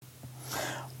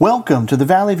Welcome to the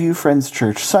Valley View Friends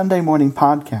Church Sunday morning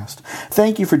podcast.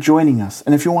 Thank you for joining us.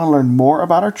 And if you want to learn more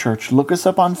about our church, look us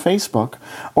up on Facebook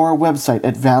or our website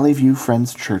at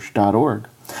valleyviewfriendschurch.org.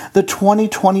 The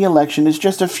 2020 election is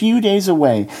just a few days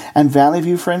away, and Valley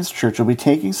View Friends Church will be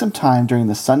taking some time during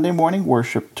the Sunday morning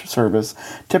worship service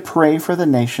to pray for the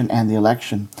nation and the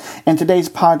election. In today's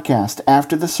podcast,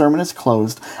 after the sermon is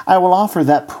closed, I will offer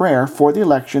that prayer for the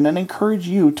election and encourage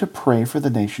you to pray for the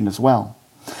nation as well.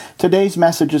 Today's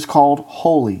message is called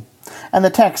Holy, and the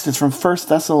text is from 1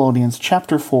 Thessalonians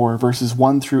chapter 4, verses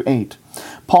 1 through 8.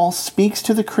 Paul speaks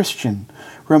to the Christian,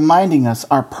 reminding us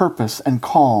our purpose and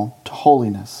call to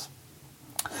holiness.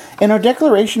 In our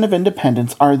Declaration of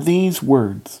Independence are these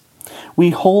words: "We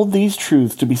hold these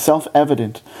truths to be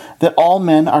self-evident, that all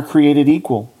men are created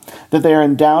equal, that they are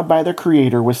endowed by their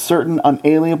Creator with certain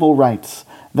unalienable rights,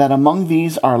 that among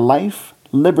these are life,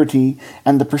 liberty,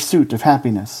 and the pursuit of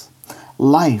happiness."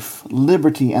 Life,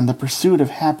 liberty, and the pursuit of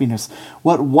happiness.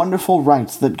 What wonderful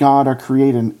rights that God, our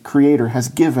Creator, has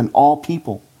given all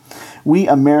people. We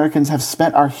Americans have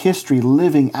spent our history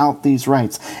living out these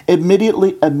rights.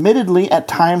 Admittedly, at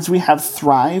times we have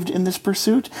thrived in this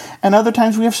pursuit, and other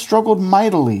times we have struggled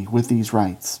mightily with these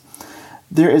rights.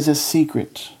 There is a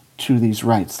secret to these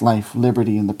rights, life,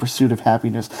 liberty, and the pursuit of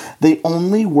happiness. They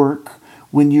only work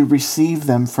when you receive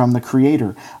them from the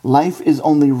Creator. Life is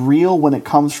only real when it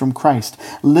comes from Christ.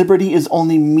 Liberty is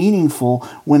only meaningful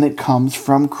when it comes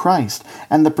from Christ.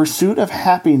 And the pursuit of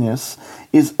happiness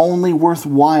is only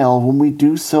worthwhile when we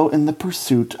do so in the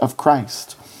pursuit of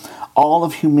Christ. All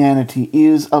of humanity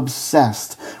is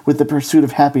obsessed with the pursuit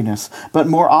of happiness, but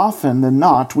more often than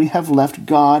not, we have left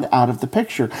God out of the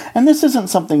picture. And this isn't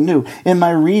something new. In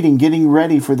my reading, getting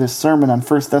ready for this sermon on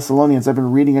 1 Thessalonians, I've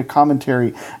been reading a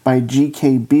commentary by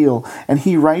G.K. Beale, and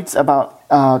he writes about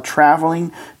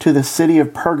traveling to the city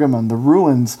of Pergamum, the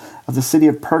ruins of the city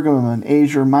of Pergamum in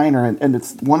Asia Minor. And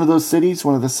it's one of those cities,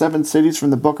 one of the 7 cities from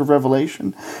the book of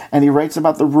Revelation. And he writes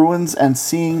about the ruins and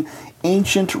seeing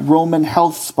ancient Roman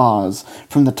health spas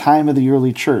from the time of the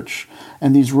early church.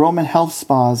 And these Roman health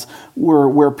spas were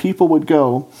where people would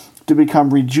go to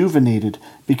become rejuvenated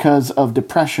because of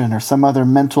depression or some other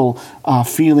mental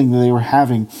feeling that they were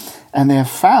having. And they have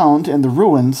found in the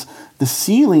ruins, the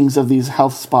ceilings of these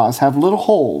health spas have little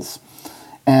holes.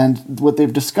 And what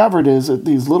they've discovered is that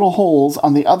these little holes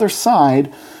on the other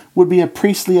side would be a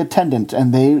priestly attendant.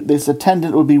 And this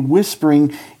attendant would be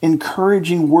whispering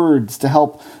encouraging words to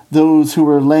help those who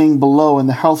were laying below in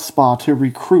the health spa to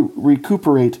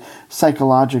recuperate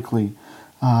psychologically.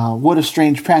 What a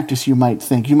strange practice, you might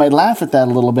think. You might laugh at that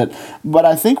a little bit, but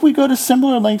I think we go to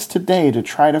similar lengths today to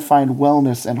try to find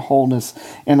wellness and wholeness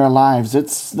in our lives.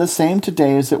 It's the same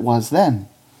today as it was then.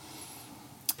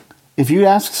 If you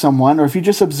ask someone, or if you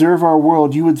just observe our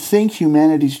world, you would think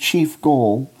humanity's chief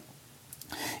goal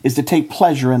is to take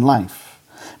pleasure in life,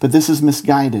 but this is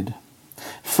misguided.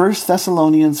 1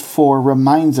 Thessalonians 4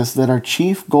 reminds us that our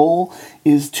chief goal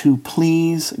is to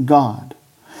please God.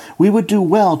 We would do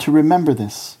well to remember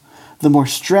this. The more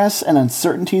stress and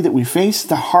uncertainty that we face,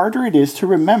 the harder it is to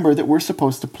remember that we're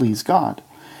supposed to please God.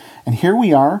 And here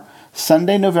we are,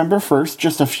 Sunday, November 1st,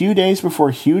 just a few days before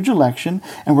a huge election,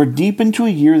 and we're deep into a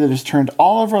year that has turned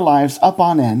all of our lives up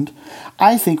on end.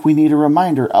 I think we need a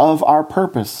reminder of our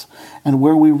purpose and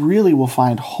where we really will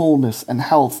find wholeness and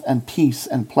health and peace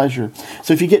and pleasure.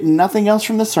 So if you get nothing else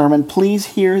from the sermon, please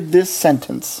hear this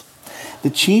sentence. The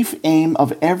chief aim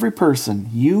of every person,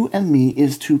 you and me,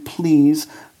 is to please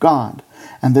God.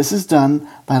 And this is done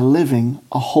by living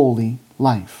a holy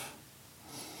life.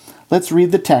 Let's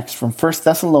read the text from 1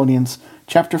 Thessalonians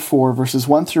chapter 4, verses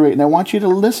 1 through 8. And I want you to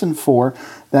listen for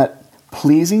that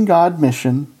pleasing God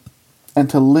mission and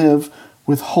to live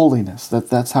with holiness.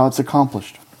 That's how it's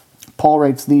accomplished. Paul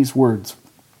writes these words: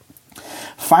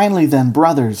 "Finally then,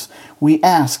 brothers, we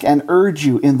ask and urge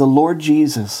you in the Lord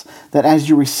Jesus that as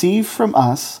you receive from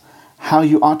us how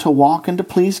you ought to walk and to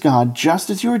please God, just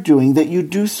as you are doing, that you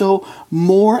do so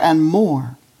more and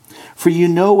more. For you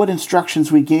know what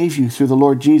instructions we gave you through the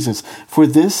Lord Jesus. For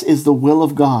this is the will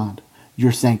of God,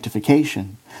 your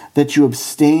sanctification, that you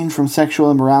abstain from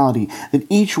sexual immorality, that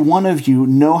each one of you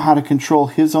know how to control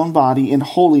his own body in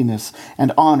holiness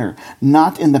and honor,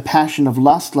 not in the passion of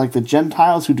lust like the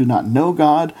Gentiles who do not know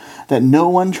God, that no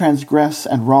one transgress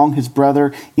and wrong his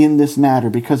brother in this matter,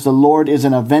 because the Lord is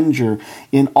an avenger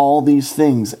in all these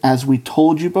things, as we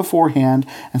told you beforehand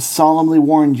and solemnly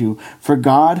warned you. For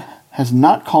God has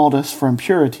not called us for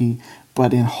impurity,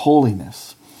 but in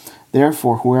holiness.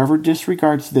 Therefore, whoever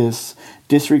disregards this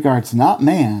disregards not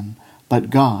man, but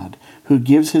God, who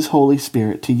gives his Holy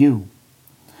Spirit to you."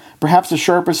 Perhaps the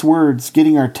sharpest words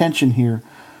getting our attention here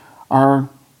are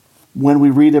when we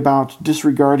read about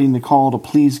disregarding the call to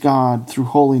please God through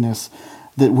holiness,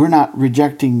 that we're not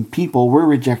rejecting people, we're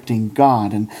rejecting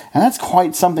God. And that's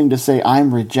quite something to say,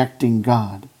 I'm rejecting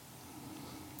God.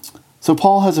 So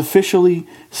Paul has officially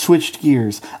switched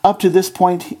gears. Up to this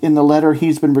point in the letter,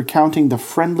 he's been recounting the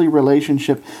friendly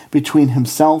relationship between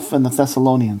himself and the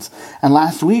Thessalonians. And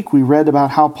last week we read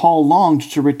about how Paul longed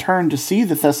to return to see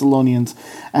the Thessalonians,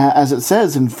 as it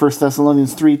says in 1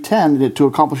 Thessalonians 3:10, to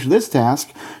accomplish this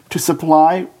task, to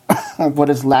supply what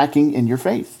is lacking in your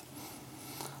faith.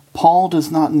 Paul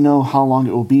does not know how long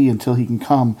it will be until he can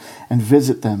come and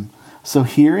visit them. So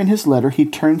here in his letter, he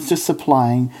turns to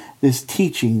supplying this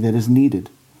teaching that is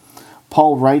needed.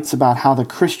 Paul writes about how the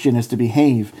Christian is to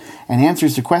behave and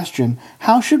answers the question,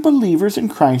 how should believers in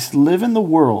Christ live in the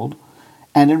world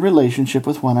and in relationship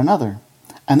with one another?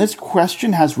 And this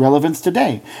question has relevance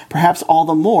today, perhaps all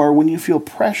the more when you feel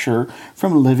pressure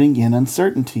from living in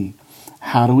uncertainty.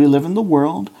 How do we live in the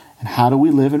world, and how do we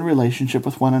live in relationship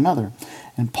with one another?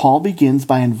 And Paul begins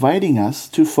by inviting us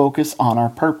to focus on our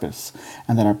purpose,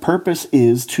 and that our purpose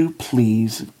is to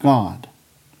please God.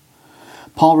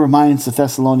 Paul reminds the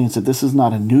Thessalonians that this is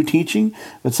not a new teaching,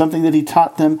 but something that he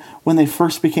taught them when they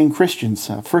first became Christians.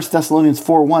 1 Thessalonians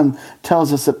 4:1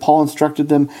 tells us that Paul instructed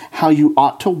them how you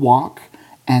ought to walk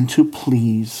and to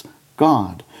please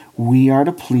God. We are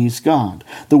to please God.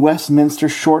 The Westminster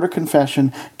Shorter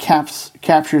Confession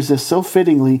captures this so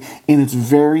fittingly in its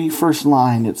very first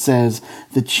line. It says,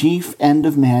 "The chief end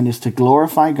of man is to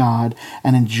glorify God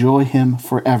and enjoy Him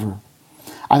forever."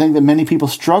 I think that many people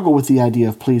struggle with the idea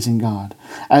of pleasing God,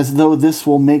 as though this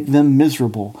will make them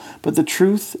miserable. But the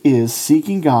truth is,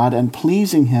 seeking God and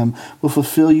pleasing Him will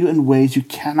fulfill you in ways you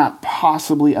cannot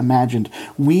possibly imagine.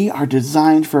 We are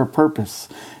designed for a purpose,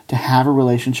 to have a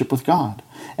relationship with God.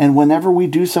 And whenever we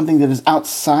do something that is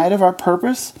outside of our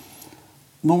purpose,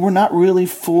 well, we're not really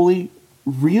fully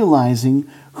realizing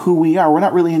who we are. We're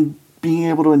not really being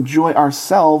able to enjoy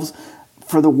ourselves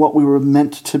for what we were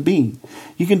meant to be.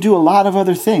 You can do a lot of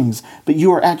other things, but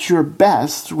you are at your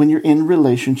best when you're in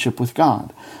relationship with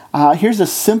God. Here's a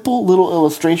simple little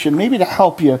illustration, maybe to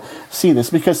help you see this,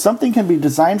 because something can be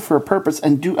designed for a purpose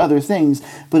and do other things,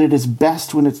 but it is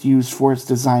best when it's used for its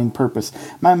designed purpose.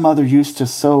 My mother used to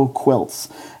sew quilts,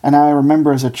 and I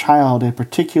remember as a child a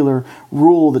particular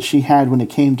rule that she had when it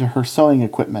came to her sewing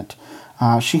equipment.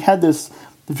 She had this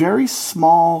very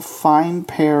small, fine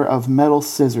pair of metal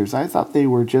scissors. I thought they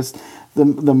were just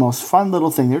the most fun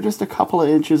little thing. They're just a couple of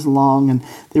inches long, and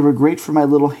they were great for my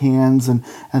little hands, and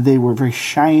they were very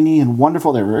shiny and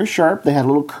wonderful. They were very sharp. They had a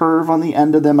little curve on the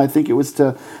end of them. I think it was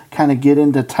to kind of get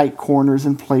into tight corners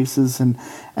and places. And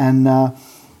the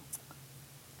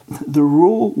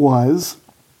rule was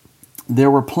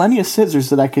there were plenty of scissors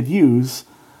that I could use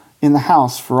in the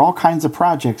house for all kinds of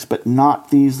projects, but not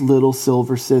these little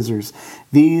silver scissors.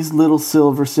 These little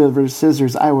silver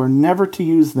scissors, I were never to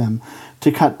use them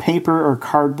to cut paper or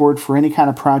cardboard for any kind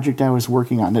of project I was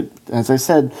working on. As I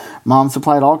said, Mom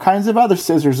supplied all kinds of other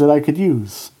scissors that I could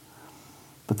use.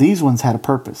 But these ones had a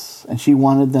purpose, and she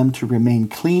wanted them to remain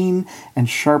clean and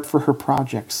sharp for her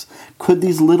projects. Could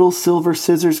these little silver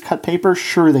scissors cut paper?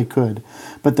 Sure they could.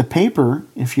 But the paper,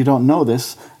 if you don't know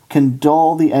this, can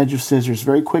dull the edge of scissors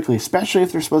very quickly, especially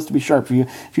if they're supposed to be sharp.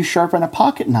 If you sharpen a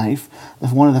pocket knife,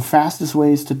 one of the fastest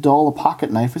ways to dull a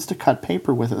pocket knife is to cut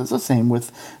paper with it. It's the same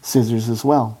with scissors as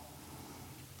well.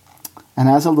 And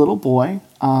as a little boy,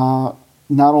 not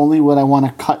only would I want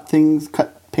to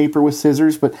cut paper with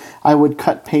scissors, but I would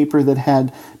cut paper that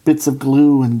had bits of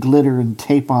glue and glitter and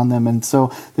tape on them. And so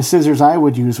the scissors I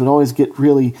would use would always get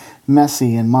really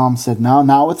messy. And Mom said, no,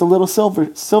 not with the little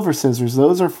silver scissors.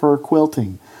 Those are for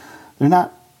quilting. They're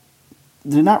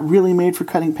not really made for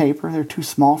cutting paper. They're too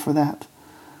small for that.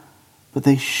 But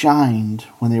they shined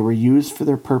when they were used for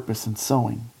their purpose in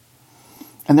sewing.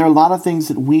 And there are a lot of things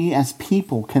that we as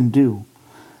people can do.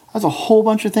 There's a whole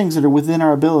bunch of things that are within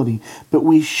our ability, but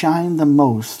we shine the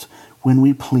most when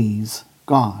we please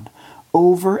God.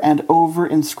 Over and over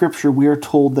in Scripture, we are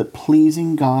told that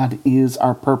pleasing God is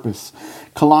our purpose.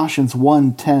 Colossians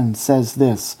 1:10 says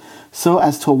this, so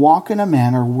as to walk in a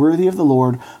manner worthy of the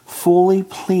Lord, fully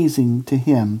pleasing to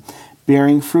Him,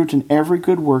 bearing fruit in every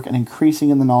good work and increasing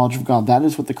in the knowledge of God. That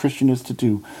is what the Christian is to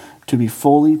do, to be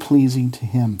fully pleasing to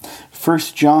Him. 1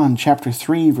 John chapter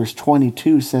 3, verse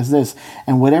 22 says this,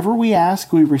 and whatever we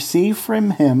ask, we receive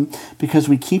from Him because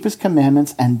we keep His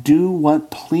commandments and do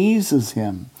what pleases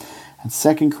Him. And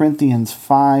 2 Corinthians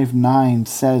 5:9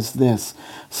 says this,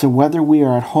 so whether we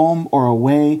are at home or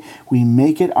away, we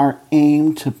make it our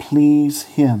aim to please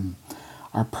Him.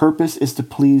 Our purpose is to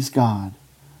please God.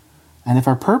 And if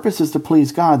our purpose is to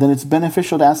please God, then it's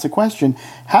beneficial to ask the question,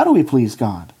 how do we please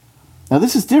God? Now,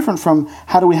 this is different from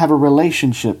how do we have a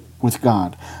relationship with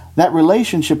God. That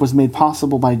relationship was made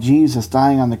possible by Jesus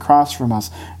dying on the cross from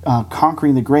us,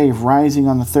 conquering the grave, rising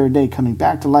on the third day, coming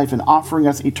back to life, and offering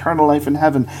us eternal life in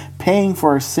heaven, paying for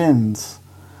our sins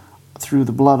through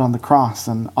the blood on the cross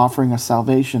and offering us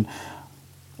salvation.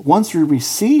 Once we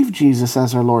receive Jesus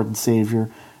as our Lord and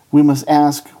Savior, we must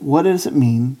ask, what does it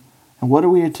mean, and what are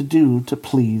we to do to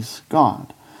please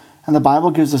God? And the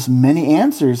Bible gives us many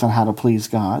answers on how to please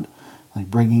God, like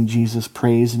bringing Jesus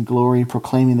praise and glory,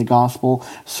 proclaiming the gospel,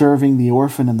 serving the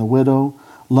orphan and the widow,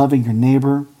 loving your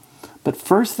neighbor. But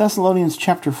 1 Thessalonians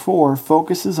chapter 4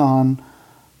 focuses on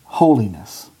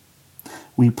holiness.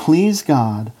 We please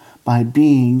God by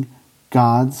being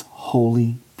God's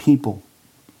holy people.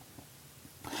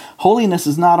 Holiness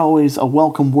is not always a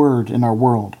welcome word in our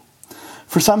world.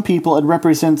 For some people, it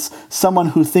represents someone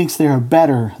who thinks they are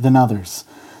better than others,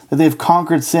 that they've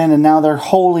conquered sin and now they're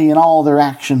holy in all their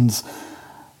actions.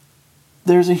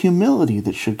 There's a humility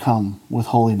that should come with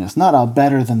holiness, not a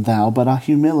better than thou, but a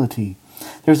humility.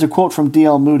 There's a quote from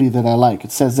D.L. Moody that I like.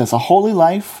 It says this, "A holy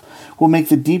life will make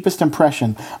the deepest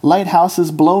impression.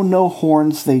 Lighthouses blow no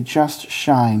horns, they just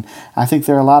shine." I think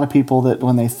there are a lot of people that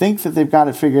when they think that they've got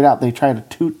it figured out, they try to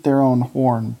toot their own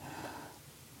horn.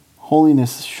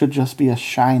 Holiness should just be a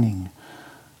shining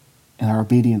in our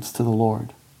obedience to the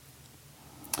Lord.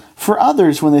 For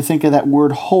others, when they think of that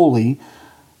word holy,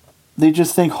 they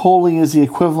just think holy is the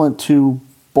equivalent to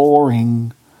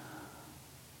boring.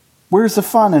 Where's the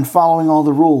fun in following all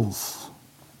the rules?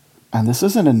 And this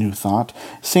isn't a new thought.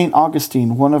 St.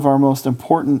 Augustine, one of our most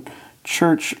important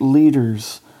church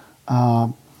leaders,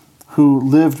 who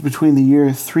lived between the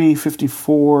year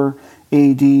 354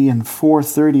 AD and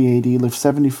 430 AD, lived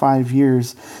 75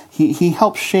 years. He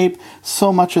helped shape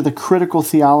so much of the critical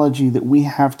theology that we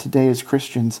have today as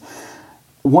Christians.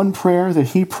 One prayer that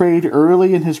he prayed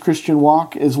early in his Christian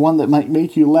walk is one that might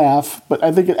make you laugh, but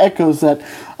I think it echoes that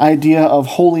idea of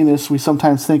holiness we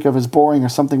sometimes think of as boring or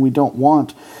something we don't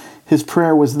want. His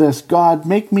prayer was this: "God,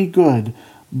 make me good,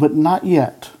 but not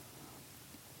yet."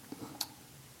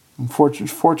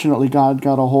 Fortunately, God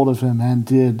got a hold of him and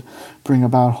did bring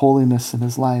about holiness in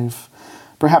his life.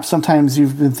 Perhaps sometimes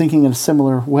you've been thinking in a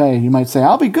similar way. You might say,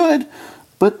 "I'll be good,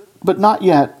 but not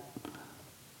yet."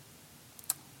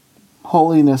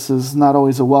 Holiness is not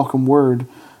always a welcome word,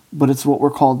 but it's what we're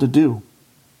called to do.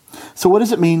 So what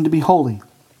does it mean to be holy?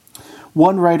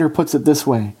 One writer puts it this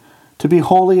way: to be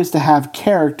holy is to have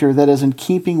character that is in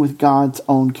keeping with God's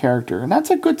own character. And that's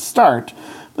a good start,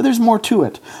 but there's more to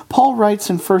it. Paul writes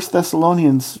in 1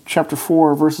 Thessalonians chapter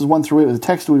 4, verses 1 through 8, with the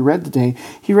text we read today,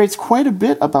 he writes quite a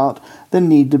bit about the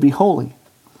need to be holy.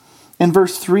 In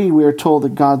verse 3, we are told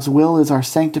that God's will is our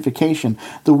sanctification.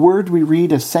 The word we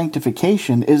read as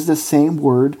sanctification is the same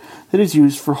word that is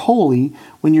used for holy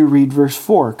when you read verse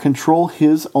 4, control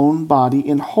his own body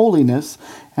in holiness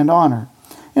and honor.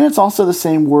 And it's also the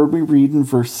same word we read in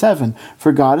verse 7,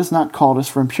 for God has not called us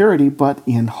for impurity, but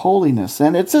in holiness.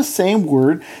 And it's the same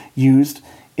word used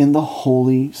in the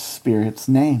Holy Spirit's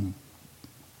name.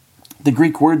 The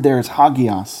Greek word there is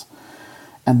hagios.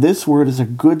 And this word is a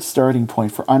good starting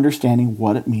point for understanding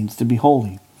what it means to be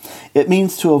holy. It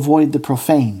means to avoid the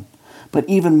profane. But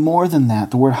even more than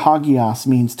that, the word hagios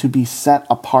means to be set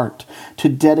apart, to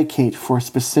dedicate for a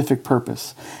specific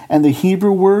purpose. And the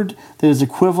Hebrew word that is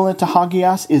equivalent to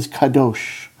hagios is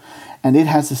kadosh. And it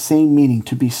has the same meaning,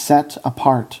 to be set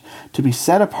apart,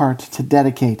 to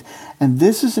dedicate. And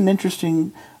this is an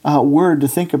interesting word to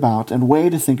think about and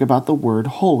way to think about the word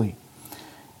holy.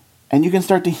 And you can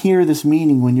start to hear this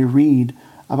meaning when you read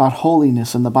about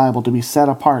holiness in the Bible, to be set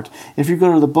apart. If you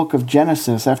go to the book of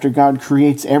Genesis, after God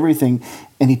creates everything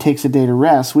and he takes a day to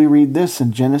rest, we read this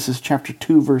in Genesis chapter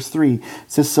 2, verse 3. It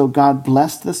says, "So God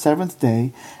blessed the seventh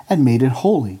day and made it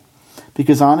holy,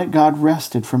 because on it God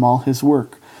rested from all his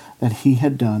work that he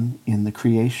had done in the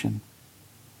creation."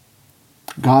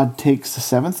 God takes the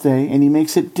seventh day and he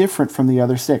makes it different from the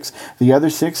other six. The other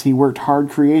six he worked hard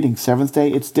creating. Seventh day,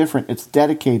 it's different. It's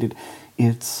dedicated.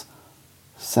 It's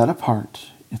set apart.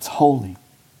 It's holy.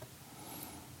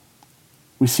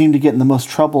 We seem to get in the most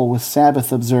trouble with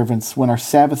Sabbath observance when our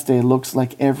Sabbath day looks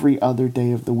like every other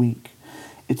day of the week.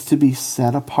 It's to be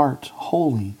set apart,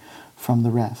 holy from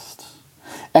the rest.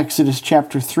 Exodus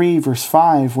chapter 3, verse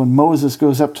 5, when Moses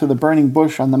goes up to the burning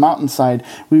bush on the mountainside,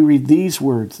 we read these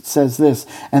words. It says this,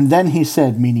 "And then he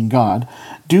said," meaning God,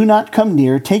 "Do not come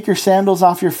near, take your sandals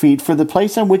off your feet, for the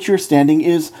place on which you are standing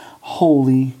is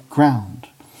holy ground."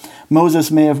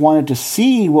 Moses may have wanted to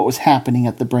see what was happening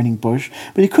at the burning bush,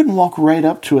 but he couldn't walk right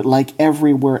up to it like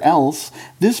everywhere else.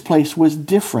 This place was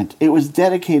different. It was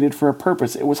dedicated for a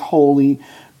purpose. It was holy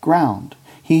ground.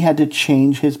 He had to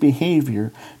change his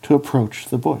behavior to approach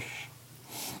the bush.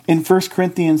 In 1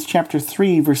 Corinthians chapter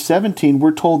 3, verse 17,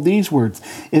 we're told these words,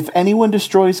 "If anyone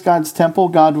destroys God's temple,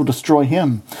 God will destroy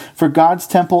him. For God's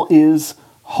temple is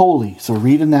holy." So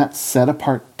reading that, set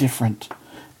apart, different,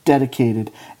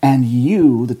 dedicated. And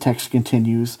you, the text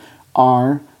continues,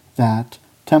 are that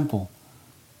temple.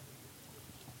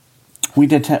 We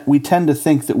tend to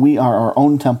think that we are our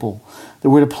own temple,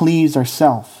 that we're to please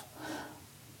ourselves.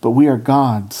 But we are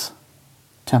God's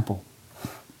temple.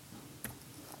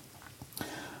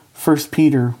 1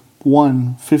 Peter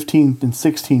 1, 15 and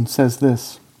 16 says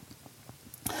this,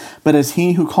 "But as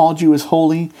he who called you is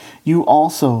holy, you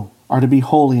also are to be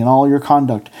holy in all your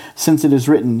conduct, since it is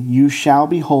written, 'You shall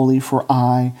be holy, for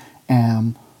I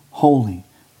am holy.'"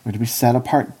 We're to be set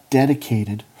apart,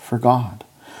 dedicated for God.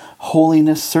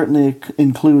 Holiness certainly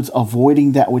includes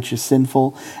avoiding that which is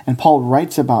sinful, and Paul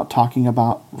writes about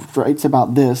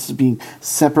this being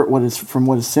separate from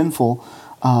what is sinful,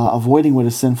 avoiding what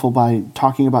is sinful by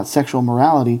talking about sexual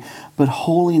morality. But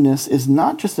holiness is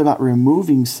not just about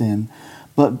removing sin,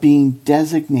 but being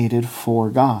designated for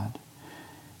God.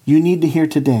 You need to hear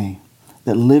today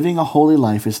that living a holy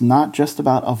life is not just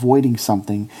about avoiding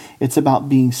something, it's about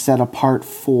being set apart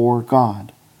for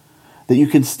God. That you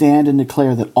can stand and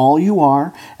declare that all you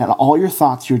are and all your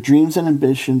thoughts, your dreams and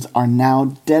ambitions are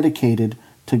now dedicated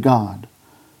to God.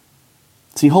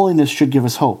 See, holiness should give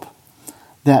us hope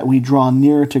that we draw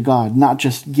nearer to God, not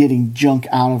just getting junk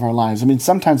out of our lives. I mean,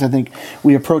 sometimes I think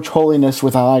we approach holiness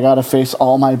with, I got to face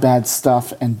all my bad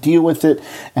stuff and deal with it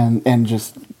and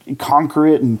just conquer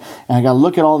it. And I got to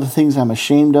look at all the things I'm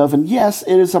ashamed of. And yes,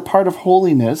 it is a part of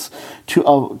holiness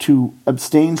to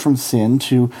abstain from sin,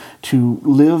 to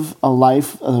live a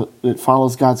life that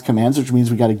follows God's commands, which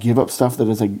means we got to give up stuff that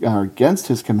is against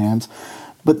his commands.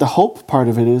 But the hope part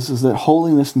of it is that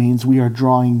holiness means we are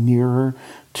drawing nearer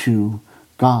to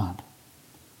God.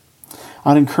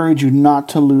 I'd encourage you not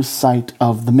to lose sight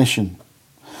of the mission.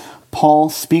 Paul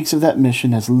speaks of that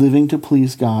mission as living to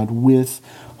please God with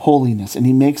holiness, and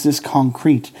he makes this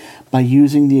concrete by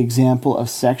using the example of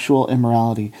sexual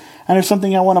immorality. And there's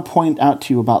something I want to point out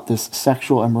to you about this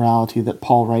sexual immorality that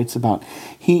Paul writes about.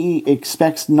 He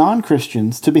expects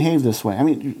non-Christians to behave this way. I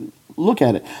mean, look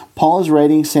at it. Paul is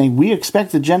writing saying, we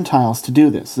expect the Gentiles to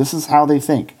do this. This is how they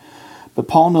think. But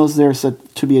Paul knows there's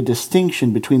to be a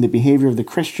distinction between the behavior of the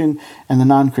Christian and the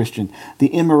non-Christian. The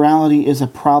immorality is a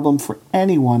problem for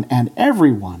anyone and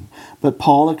everyone, but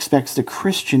Paul expects the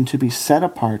Christian to be set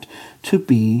apart, to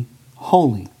be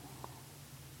holy.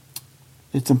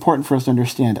 It's important for us to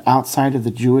understand, outside of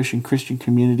the Jewish and Christian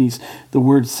communities, the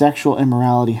word sexual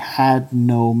immorality had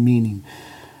no meaning.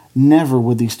 Never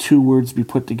would these two words be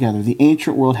put together. The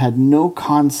ancient world had no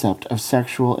concept of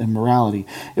sexual immorality.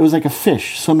 It was like a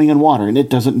fish swimming in water, and it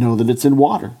doesn't know that it's in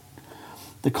water.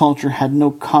 The culture had no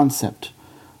concept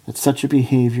that such a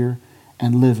behavior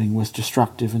and living was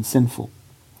destructive and sinful.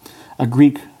 A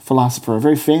Greek philosopher, a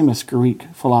very famous Greek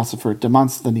philosopher,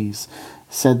 Demosthenes,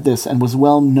 said this, and was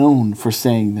well known for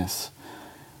saying this.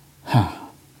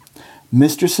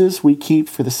 "Mistresses we keep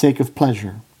for the sake of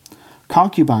pleasure,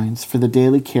 concubines for the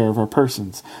daily care of our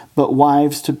persons, but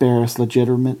wives to bear us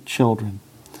legitimate children."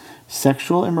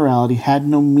 Sexual immorality had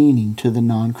no meaning to the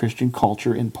non-Christian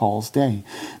culture in Paul's day.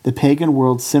 The pagan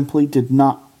world simply did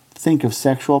not think of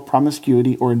sexual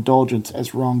promiscuity or indulgence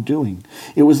as wrongdoing.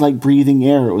 It was like breathing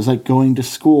air. It was like going to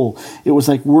school. It was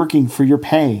like working for your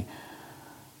pay.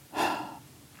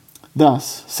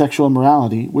 Thus, sexual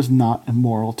immorality was not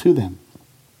immoral to them.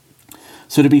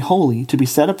 So to be holy, to be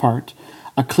set apart,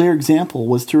 a clear example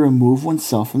was to remove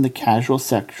oneself from the casual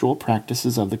sexual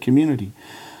practices of the community.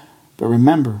 But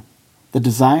remember, the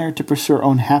desire to pursue our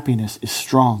own happiness is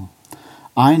strong.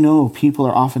 I know people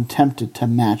are often tempted to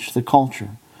match the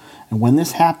culture. And when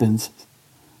this happens,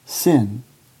 sin,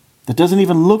 that doesn't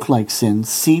even look like sin,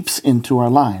 seeps into our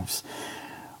lives.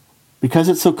 Because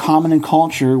it's so common in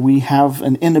culture, we have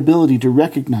an inability to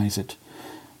recognize it,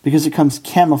 because it comes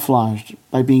camouflaged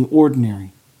by being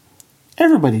ordinary.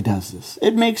 Everybody does this.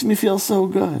 It makes me feel so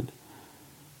good.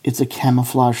 It's a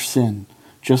camouflage sin,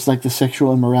 just like the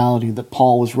sexual immorality that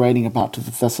Paul was writing about to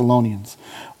the Thessalonians.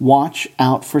 Watch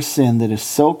out for sin that is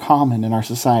so common in our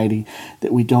society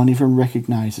that we don't even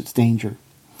recognize its danger.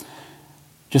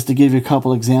 Just to give you a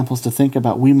couple examples to think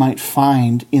about, we might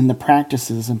find in the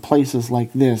practices and places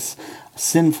like this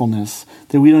sinfulness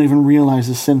that we don't even realize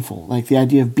is sinful, like the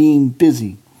idea of being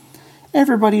busy.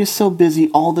 Everybody is so busy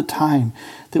all the time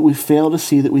that we fail to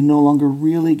see that we no longer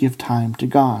really give time to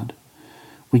God.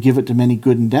 We give it to many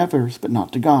good endeavors, but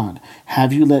not to God.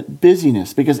 Have you let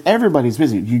busyness, because everybody's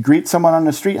busy. You greet someone on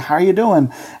the street, how are you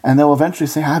doing? And they'll eventually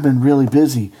say, I've been really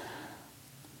busy.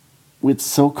 It's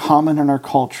so common in our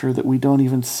culture that we don't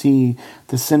even see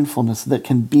the sinfulness that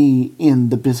can be in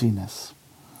the busyness.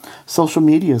 Social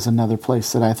media is another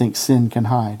place that I think sin can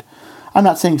hide. I'm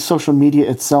not saying social media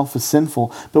itself is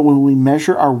sinful, but when we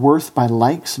measure our worth by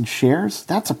likes and shares,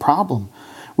 that's a problem.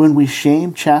 When we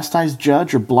shame, chastise,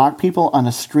 judge, or block people on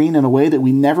a screen in a way that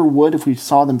we never would if we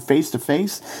saw them face to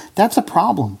face, that's a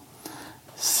problem.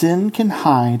 Sin can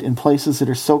hide in places that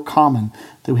are so common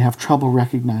that we have trouble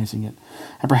recognizing it.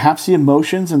 And perhaps the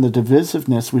emotions and the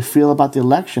divisiveness we feel about the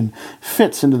election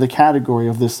fits into the category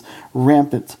of this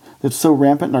that's so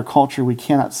rampant in our culture we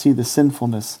cannot see the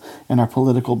sinfulness in our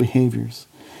political behaviors.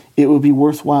 It would be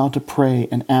worthwhile to pray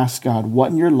and ask God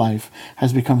what in your life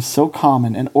has become so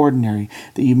common and ordinary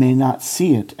that you may not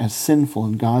see it as sinful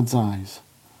in God's eyes.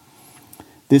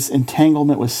 This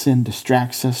entanglement with sin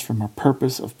distracts us from our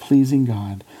purpose of pleasing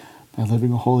God by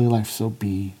living a holy life, so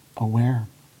be aware.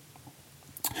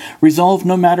 Resolve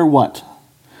no matter what,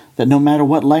 that no matter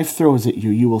what life throws at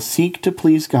you, you will seek to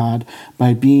please God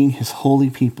by being His holy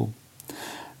people.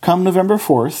 Come November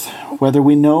 4th, whether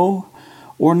we know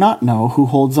or not know who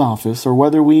holds office, or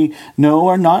whether we know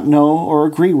or not know or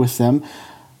agree with them,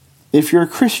 if you're a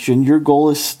Christian, your goal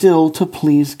is still to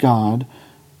please God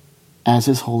as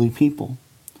His holy people.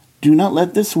 Do not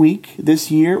let this week, this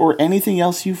year, or anything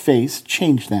else you face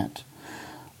change that.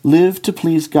 Live to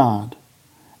please God,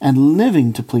 and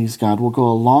living to please God will go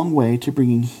a long way to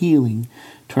bringing healing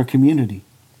to our community.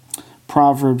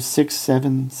 Proverbs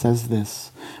 6:7 says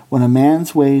this, when a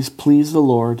man's ways please the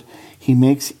Lord, He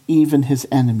makes even his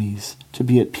enemies to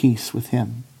be at peace with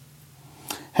him.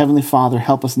 Heavenly Father,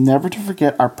 help us never to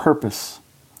forget our purpose.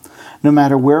 No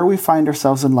matter where we find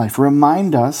ourselves in life,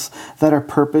 remind us that our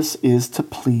purpose is to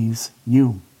please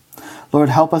You. Lord,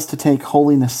 help us to take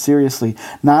holiness seriously,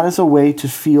 not as a way to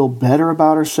feel better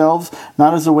about ourselves,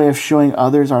 not as a way of showing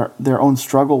others their own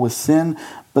struggle with sin,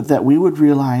 but that we would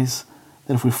realize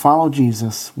that if we follow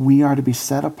Jesus, we are to be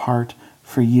set apart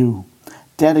for You,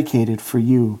 dedicated for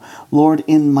You. Lord,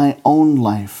 in my own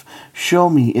life, show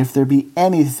me if there be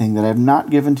anything that I have not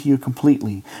given to You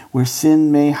completely, where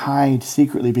sin may hide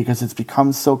secretly because it's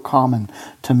become so common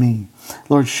to me.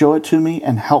 Lord, show it to me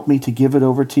and help me to give it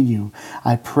over to You.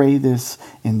 I pray this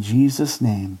in Jesus'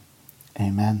 name.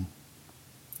 Amen.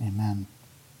 Amen.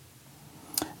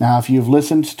 Now, if you've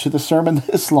listened to the sermon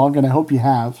this long, and I hope you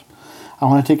have, I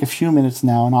want to take a few minutes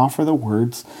now and offer the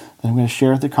words that I'm going to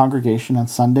share with the congregation on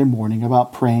Sunday morning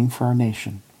about praying for our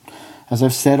nation. As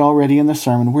I've said already in the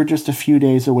sermon, we're just a few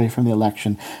days away from the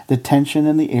election. The tension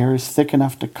in the air is thick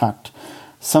enough to cut.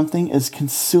 Something is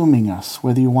consuming us,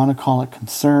 whether you want to call it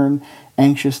concern,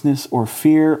 anxiousness, or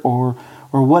fear, or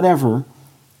whatever.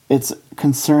 It's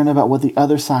concern about what the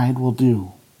other side will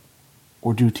do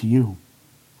or do to you.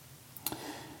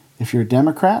 If you're a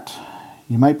Democrat,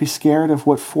 you might be scared of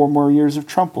what 4 more years of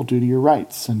Trump will do to your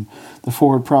rights and the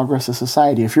forward progress of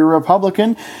society. If you're a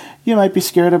Republican, you might be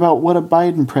scared about what a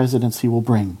Biden presidency will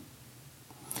bring.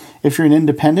 If you're an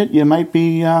independent, you might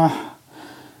be,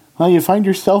 you find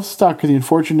yourself stuck in the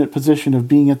unfortunate position of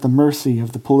being at the mercy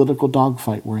of the political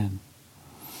dogfight we're in.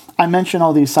 I mention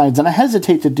all these sides, and I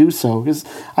hesitate to do so because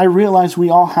I realize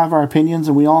we all have our opinions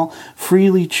and we all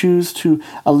freely choose to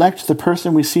elect the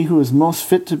person we see who is most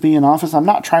fit to be in office. I'm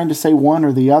not trying to say one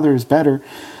or the other is better,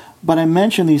 but I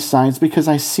mention these sides because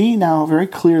I see now very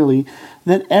clearly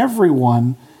that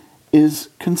everyone is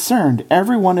concerned.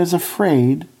 Everyone is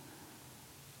afraid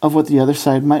of what the other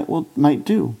side might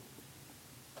do.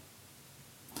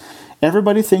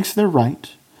 Everybody thinks they're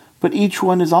right, but each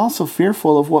one is also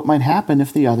fearful of what might happen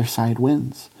if the other side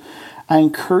wins. I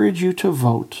encourage you to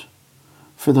vote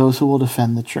for those who will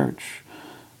defend the church.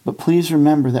 But please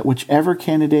remember that whichever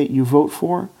candidate you vote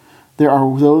for, there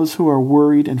are those who are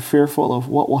worried and fearful of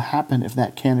what will happen if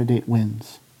that candidate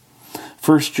wins.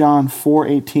 1 John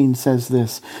 4:18 says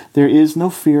this, there is no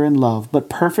fear in love, but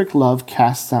perfect love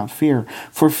casts out fear.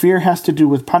 For fear has to do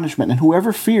with punishment, and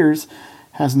whoever fears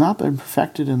has not been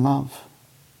perfected in love.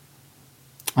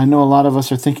 I know a lot of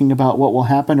us are thinking about what will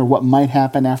happen or what might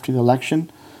happen after the election.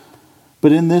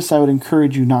 But in this, I would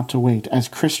encourage you not to wait. As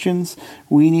Christians,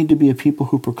 we need to be a people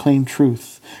who proclaim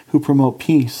truth, who promote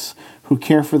peace, who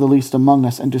care for the least among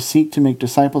us, and to seek to make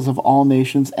disciples of all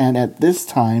nations, and at this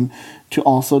time, to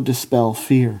also dispel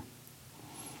fear.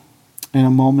 In a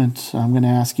moment, I'm going to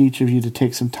ask each of you to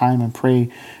take some time and pray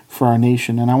for our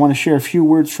nation. And I want to share a few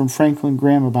words from Franklin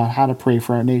Graham about how to pray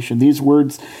for our nation. These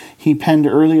words he penned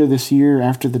earlier this year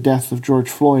after the death of George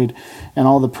Floyd and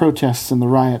all the protests and the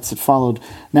riots that followed.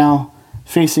 Now,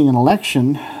 facing an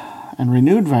election and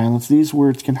renewed violence, these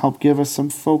words can help give us some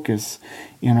focus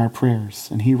in our prayers.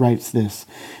 And he writes this: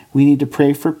 we need to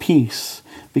pray for peace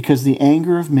because the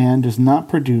anger of man does not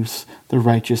produce the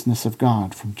righteousness of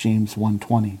God, from James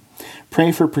 1:20.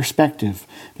 Pray for perspective,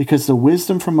 because the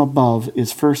wisdom from above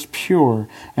is first pure,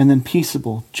 and then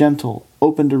peaceable, gentle,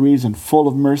 open to reason, full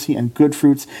of mercy and good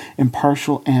fruits,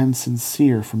 impartial and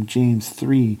sincere, from James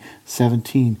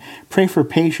 3:17. Pray for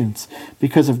patience,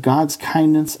 because of God's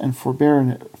kindness and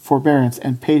forbearance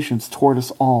and patience toward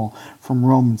us all, from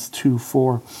Romans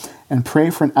 2:4. And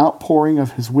pray for an outpouring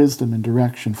of his wisdom and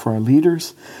direction for our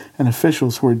leaders and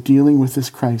officials who are dealing with this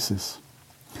crisis.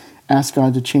 Ask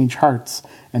God to change hearts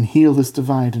and heal this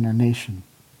divide in our nation.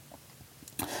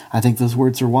 I think those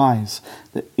words are wise,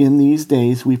 that in these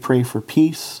days we pray for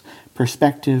peace,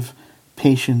 perspective,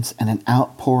 patience, and an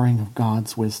outpouring of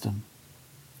God's wisdom.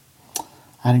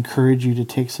 I'd encourage you to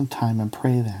take some time and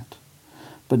pray that.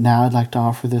 But now I'd like to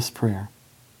offer this prayer.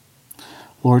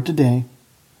 Lord, today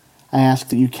I ask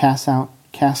that you cast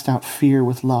out fear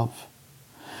with love,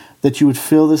 that you would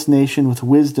fill this nation with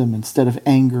wisdom instead of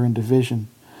anger and division.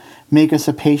 Make us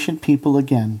a patient people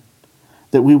again,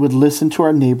 that we would listen to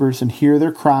our neighbors and hear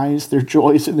their cries, their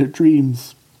joys, and their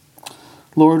dreams.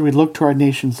 Lord, we look to our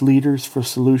nation's leaders for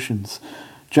solutions,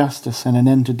 justice, and an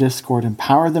end to discord.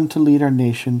 Empower them to lead our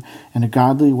nation in a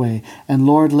godly way. And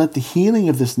Lord, let the healing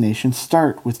of this nation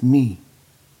start with me.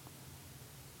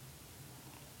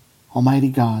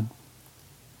 Almighty God,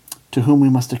 to whom we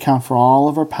must account for all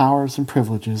of our powers and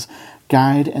privileges,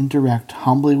 guide and direct,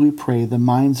 humbly we pray, the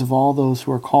minds of all those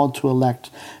who are called to elect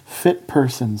fit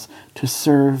persons to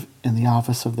serve in the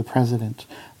office of the President,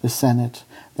 the Senate,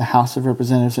 the House of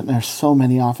Representatives, and there are so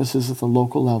many offices at the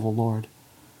local level, Lord.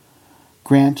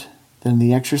 Grant that in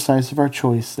the exercise of our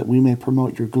choice that we may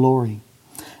promote your glory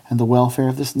and the welfare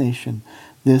of this nation.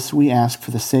 This we ask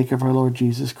for the sake of our Lord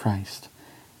Jesus Christ.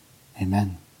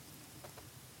 Amen.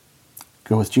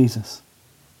 Go with Jesus.